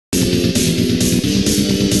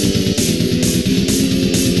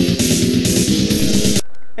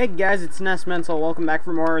Hey guys, it's Ness Mental. Welcome back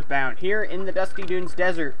for more EarthBound here in the Dusty Dunes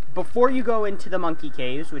Desert. Before you go into the Monkey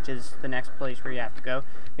Caves, which is the next place where you have to go,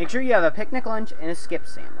 make sure you have a picnic lunch and a skip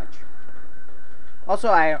sandwich. Also,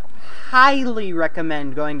 I highly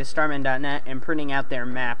recommend going to starman.net and printing out their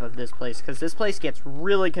map of this place, because this place gets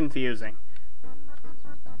really confusing.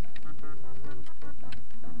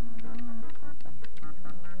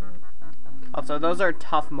 Also, those are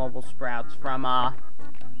tough mobile sprouts from,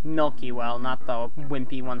 Milky Well, not the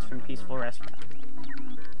wimpy ones from Peaceful Restaurant.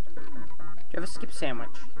 Do you have a skip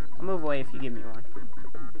sandwich? I'll move away if you give me one.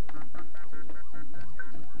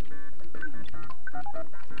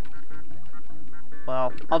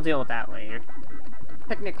 Well, I'll deal with that later.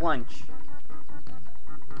 Picnic lunch.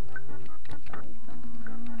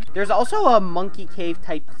 There's also a monkey cave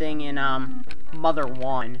type thing in, Mother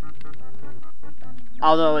 1.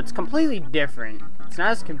 Although it's completely different. It's not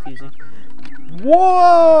as confusing.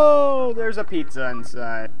 Whoa! There's a pizza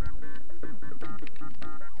inside.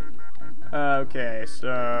 Okay,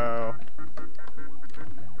 so...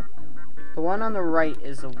 the one on the right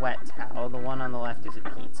is a wet towel. The one on the left is a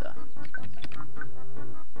pizza.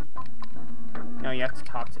 No, you have to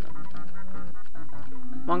talk to them.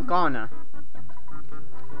 Moncana.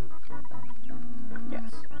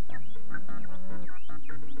 Yes.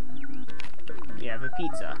 We have a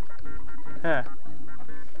pizza. Huh.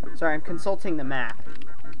 Sorry, I'm consulting the map.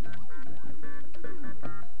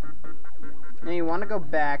 Now you want to go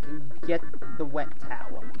back and get the wet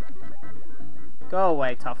towel. Go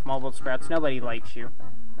away, tough mobile sprouts. Nobody likes you.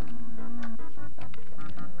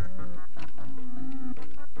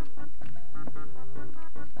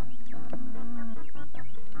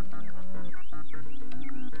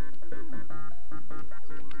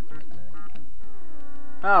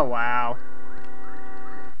 Oh, wow.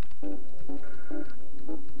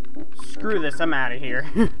 Screw this, I'm out of here.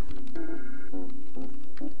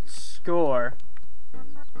 Score.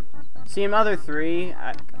 See, in Mother 3,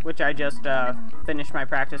 which I just finished my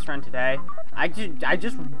practice run today, I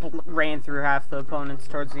just ran through half the opponents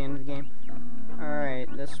towards the end of the game.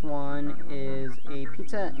 Alright, this one is a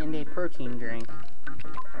pizza and a protein drink.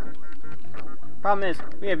 Problem is,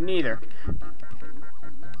 we have neither.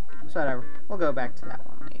 So whatever, we'll go back to that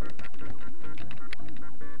one later.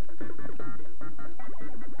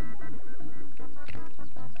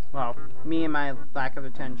 Well, me and my lack of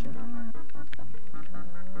attention.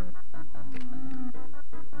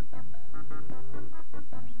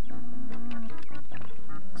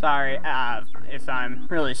 Sorry, if I'm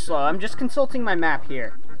really slow. I'm just consulting my map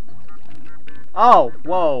here. Oh,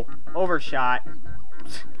 whoa, overshot.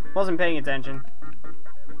 Wasn't paying attention.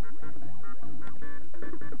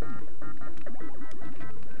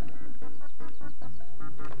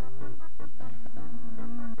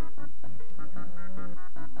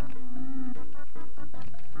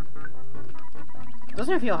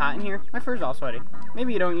 Doesn't it feel hot in here? My fur's all sweaty.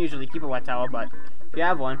 Maybe you don't usually keep a wet towel, but if you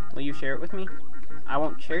have one, will you share it with me? I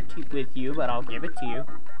won't share it with you, but I'll give it to you.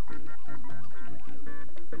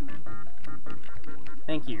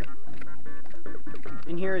 Thank you.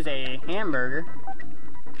 And here is a hamburger.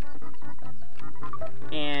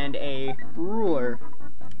 And a ruler.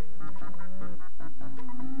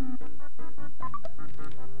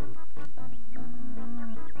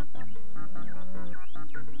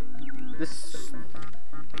 This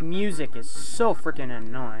music is so freaking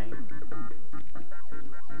annoying.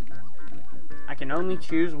 I can only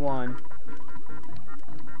choose one.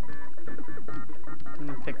 I'm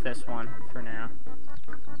gonna pick this one for now.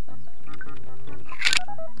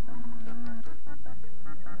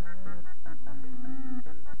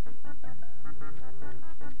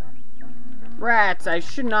 Rats, I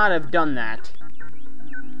should not have done that.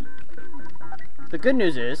 The good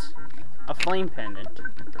news is, a flame pendant.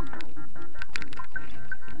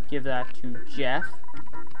 Give that to Jeff.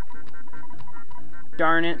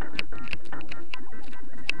 Darn it.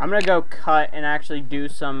 I'm gonna go cut and actually do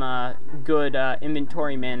some good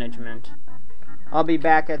inventory management. I'll be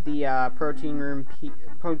back at the protein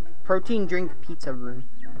drink pizza room.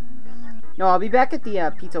 No, I'll be back at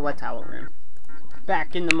the pizza wet towel room.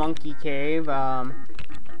 Back in the monkey cave. You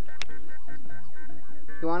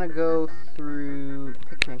want to go through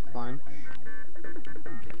picnic lunch.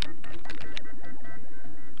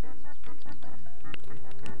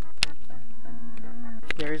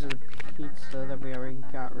 There's a pizza that we already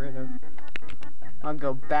got rid of. I'll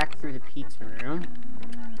go back through the pizza room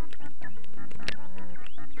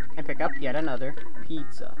and pick up yet another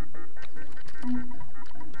pizza.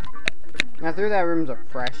 Now through that room's a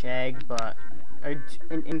fresh egg, but an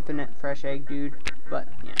infinite fresh egg, dude. But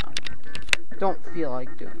you know, don't feel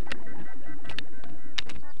like doing it.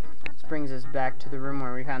 brings us back to the room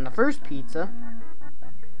where we found the first pizza.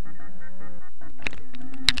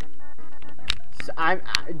 So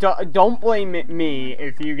don't blame me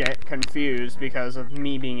if you get confused because of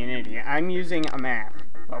me being an idiot. I'm using a map,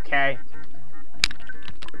 okay?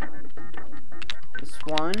 This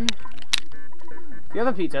one. If you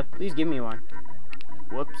have a pizza, please give me one.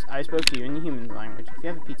 Whoops, I spoke to you in the human language. If you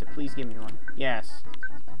have a pizza, please give me one. Yes.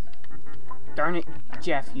 Darn it,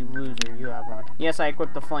 Jeff, you loser, you have one. Yes, I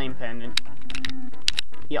equipped the flame pendant.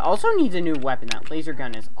 He also needs a new weapon. That laser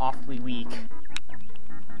gun is awfully weak.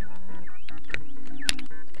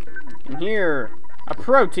 And here, a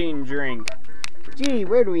protein drink. Gee,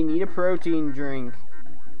 where do we need a protein drink?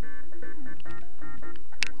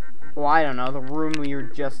 Well, I don't know, the room we were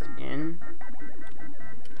just in.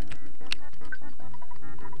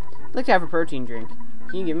 I'd like to have a protein drink.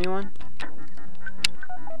 Can you give me one?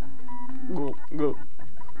 Go.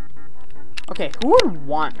 Okay, who would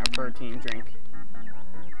want a protein drink?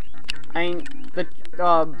 I mean, the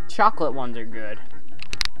chocolate ones are good.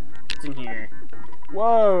 What's in here?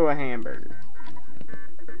 Whoa, a hamburger.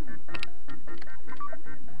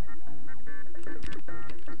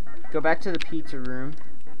 Go back to the pizza room.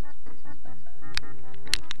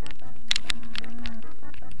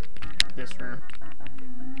 This room.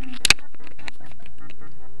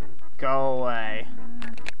 Go away.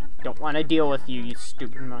 Don't want to deal with you, you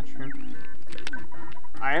stupid mushroom.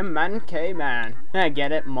 I am Monkey Man. I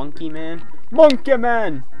get it, Monkey Man. Monkey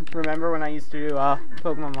Man! Remember when I used to do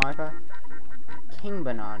Pokemon Wi-Fi? King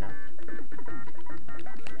Banana.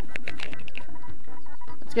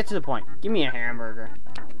 Let's get to the point. Give me a hamburger.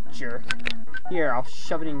 Jerk. Here, I'll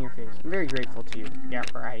shove it in your face. I'm very grateful to you. Yeah,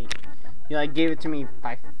 right. You gave it to me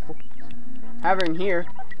by force. However, in here,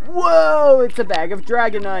 whoa! It's a bag of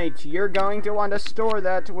Dragonite! You're going to want to store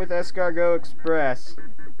that with Escargot Express.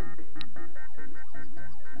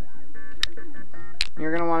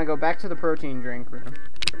 You're going to want to go back to the protein drink room.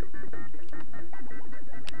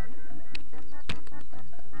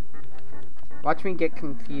 Watch me get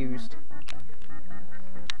confused.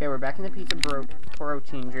 Okay, we're back in the pizza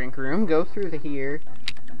protein drink room. Go through here.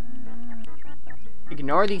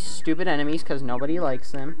 Ignore these stupid enemies, because nobody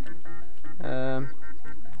likes them. The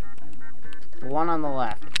one on the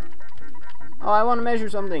left. Oh, I want to measure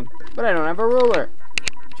something, but I don't have a ruler.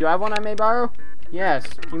 Do you have one I may borrow? Yes,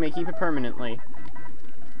 you may keep it permanently.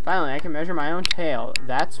 Finally, I can measure my own tail.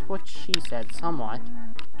 That's what she said, somewhat.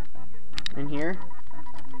 In here.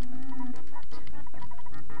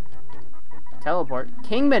 Teleport.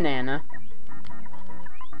 King Banana.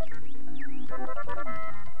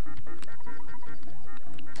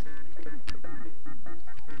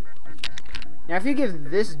 Now, if you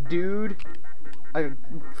give this dude a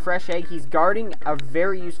fresh egg, he's guarding a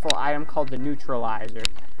very useful item called the neutralizer.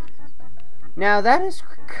 Now, that is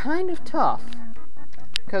kind of tough.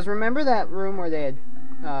 Because remember that room where they had,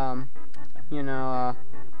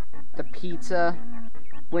 the pizza?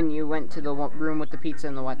 When you went to the room with the pizza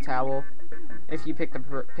and the wet towel? If you picked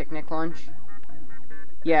the picnic lunch?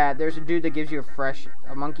 Yeah, there's a dude that gives you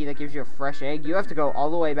a monkey that gives you a fresh egg. You have to go all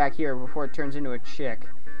the way back here before it turns into a chick.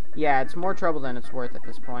 Yeah, it's more trouble than it's worth at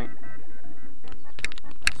this point.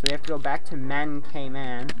 So we have to go back to Monkey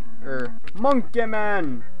Man. Monkey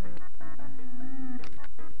Man!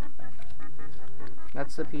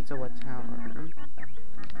 That's the pizza wet towel room.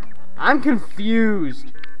 I'm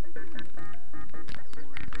confused!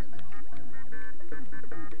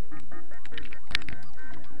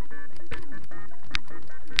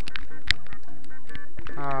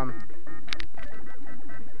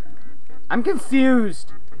 I'm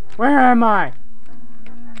confused! Where am I?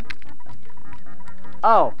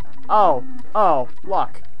 Oh,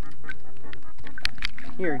 luck.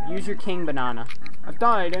 Here, use your King Banana. I've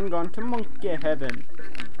died and gone to monkey heaven.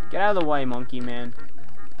 Get out of the way, Monkey Man.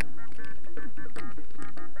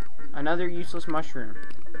 Another useless mushroom.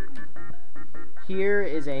 Here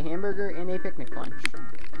is a hamburger and a picnic lunch.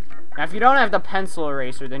 Now, if you don't have the pencil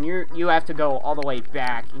eraser, then you have to go all the way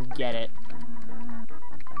back and get it.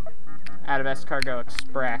 Out of Escargot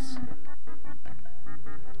Express.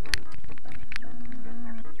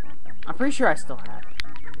 I'm pretty sure I still have it.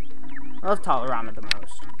 I love Tolerama the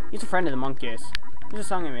most. He's a friend of the monkeys. There's a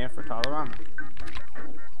song I made up for Tolerama.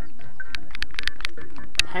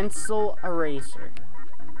 Pencil eraser.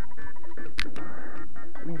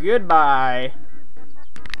 Goodbye.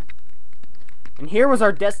 And here was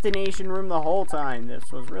our destination room the whole time.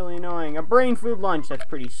 This was really annoying. A brain food lunch. That's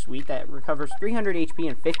pretty sweet. That recovers 300 HP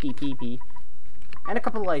and 50 PP. And a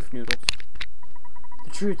couple life noodles. The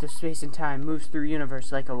truth of space and time moves through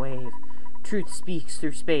universe like a wave. Truth speaks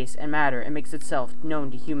through space and matter and makes itself known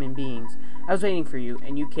to human beings. I was waiting for you,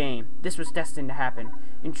 and you came. This was destined to happen.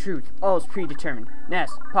 In truth, all is predetermined.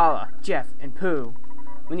 Ness, Paula, Jeff, and Pooh.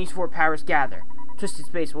 When these 4 powers gather, Twisted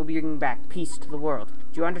Space will be bringing back peace to the world.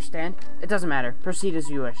 Do you understand? It doesn't matter. Proceed as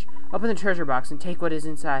you wish. Open the treasure box and take what is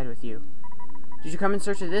inside with you. Did you come in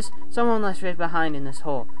search of this? Someone left right behind in this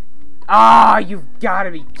hole. Ah, you've got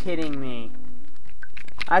to be kidding me.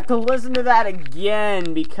 I have to listen to that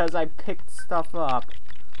again because I picked stuff up.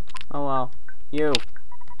 Oh well. You.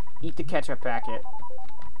 Eat the ketchup packet.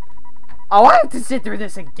 Oh, I have to sit through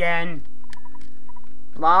this again.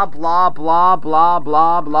 Blah, blah, blah, blah,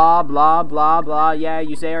 blah, blah, blah, blah, blah. Yeah,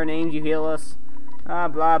 you say our names, you heal us. Blah,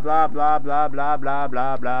 blah, blah, blah, blah, blah, blah, blah,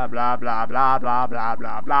 blah, blah, blah, blah, blah, blah,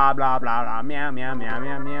 blah, blah, blah, blah, meow, meow, meow,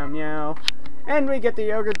 meow, meow, meow. And we get the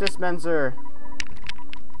yogurt dispenser.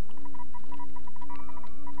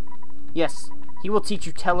 Yes, he will teach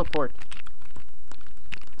you teleport.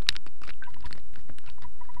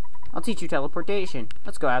 I'll teach you teleportation.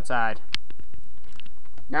 Let's go outside.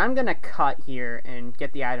 Now I'm gonna cut here and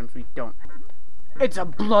get the items we don't have. It's a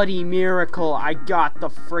bloody miracle I got the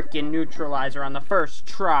frickin' neutralizer on the first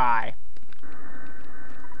try.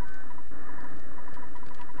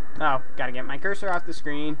 Oh, gotta get my cursor off the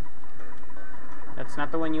screen. That's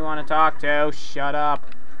not the one you want to talk to. Shut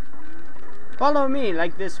up. Follow me,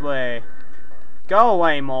 like this way. Go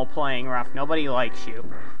away, mole playing rough. Nobody likes you.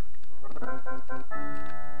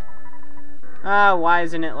 Why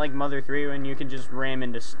isn't it like Mother 3 when you can just ram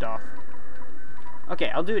into stuff?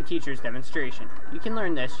 Okay, I'll do a teacher's demonstration. You can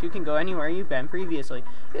learn this. You can go anywhere you've been previously.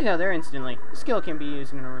 You go there instantly. The skill can be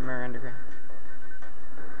used in a remote underground.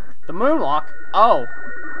 The moonwalk? Oh.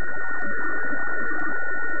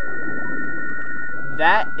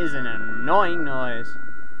 That is an annoying noise.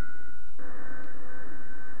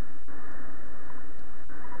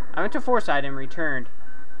 I went to Foreside and returned.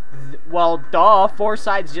 Well, duh,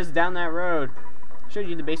 Foreside's just down that road. Showed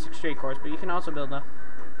you the basic straight course, but you can also build a...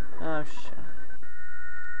 Oh, shit.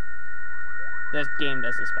 This game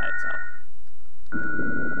does this by itself.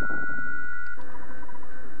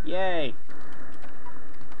 Yay.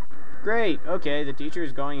 Great, okay, the teacher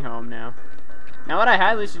is going home now. Now what I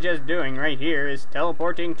highly suggest doing right here is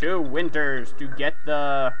teleporting to Winters to get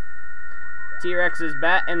the T-Rex's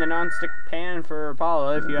bat and the non-stick pan for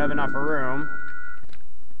Paula if you have enough room.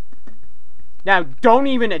 Now, don't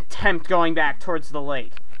even attempt going back towards the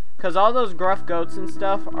lake, because all those gruff goats and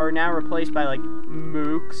stuff are now replaced by, like,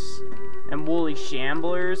 mooks and woolly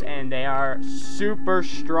shamblers, and they are super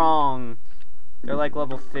strong. They're like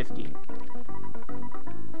level 50.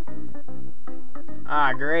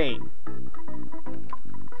 Ah, great.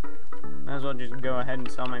 Might as well just go ahead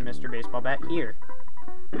and sell my Mr. Baseball bat here.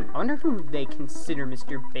 I wonder who they consider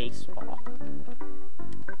Mr. Baseball.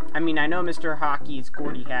 I mean, I know Mr. Hockey's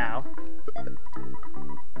Gordie Howe.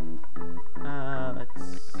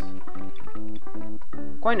 Let's see.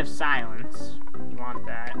 Coin of Silence. You want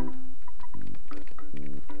that.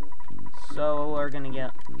 So we're gonna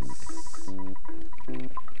get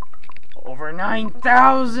over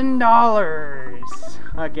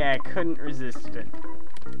 $9,000. Okay, I couldn't resist it.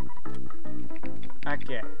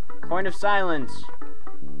 Okay, Coin of Silence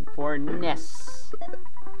for Ness.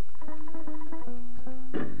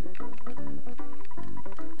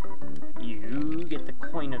 You get the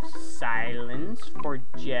Coin of Silence for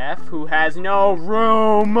Jeff, who has no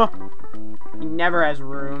room. He never has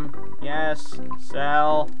room. Yes,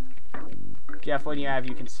 sell. Jeff, what do you have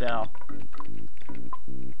you can sell?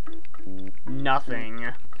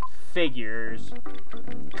 Nothing. Figures.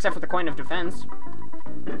 Except for the Coin of Defense.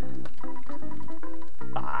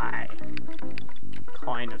 Buy.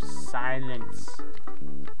 Coin of Silence.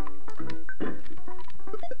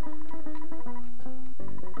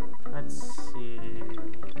 Let's see.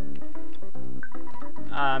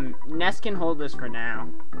 Ness can hold this for now.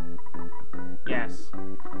 Yes.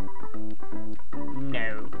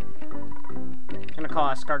 No. I'm gonna call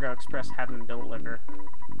Escargot Express, have them deliver.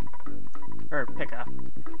 Or pick up.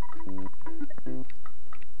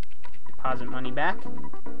 Deposit money back.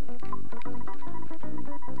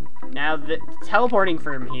 Now, the teleporting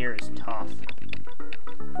from here is tough.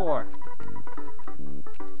 4.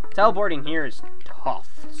 Teleporting here is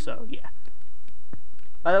tough, so yeah.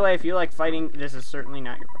 By the way, if you like fighting, this is certainly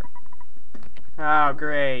not your part. Oh,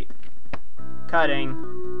 great.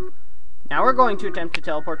 Cutting. Now we're going to attempt to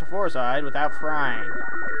teleport to Foreside without frying.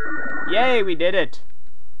 Yay, we did it!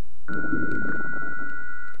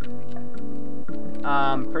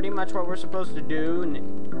 Pretty much what we're supposed to do,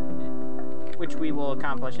 which we will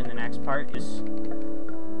accomplish in the next part, is...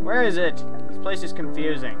 Where is it? This place is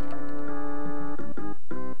confusing.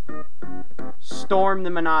 Storm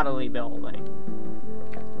the Monopoly building.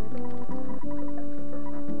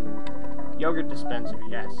 Yogurt dispenser,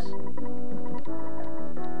 yes.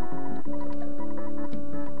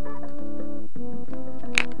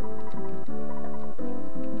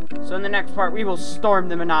 So in the next part, we will storm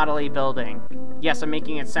the Monopoly building. Yes, I'm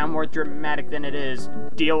making it sound more dramatic than it is.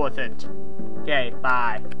 Deal with it. Okay,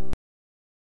 bye.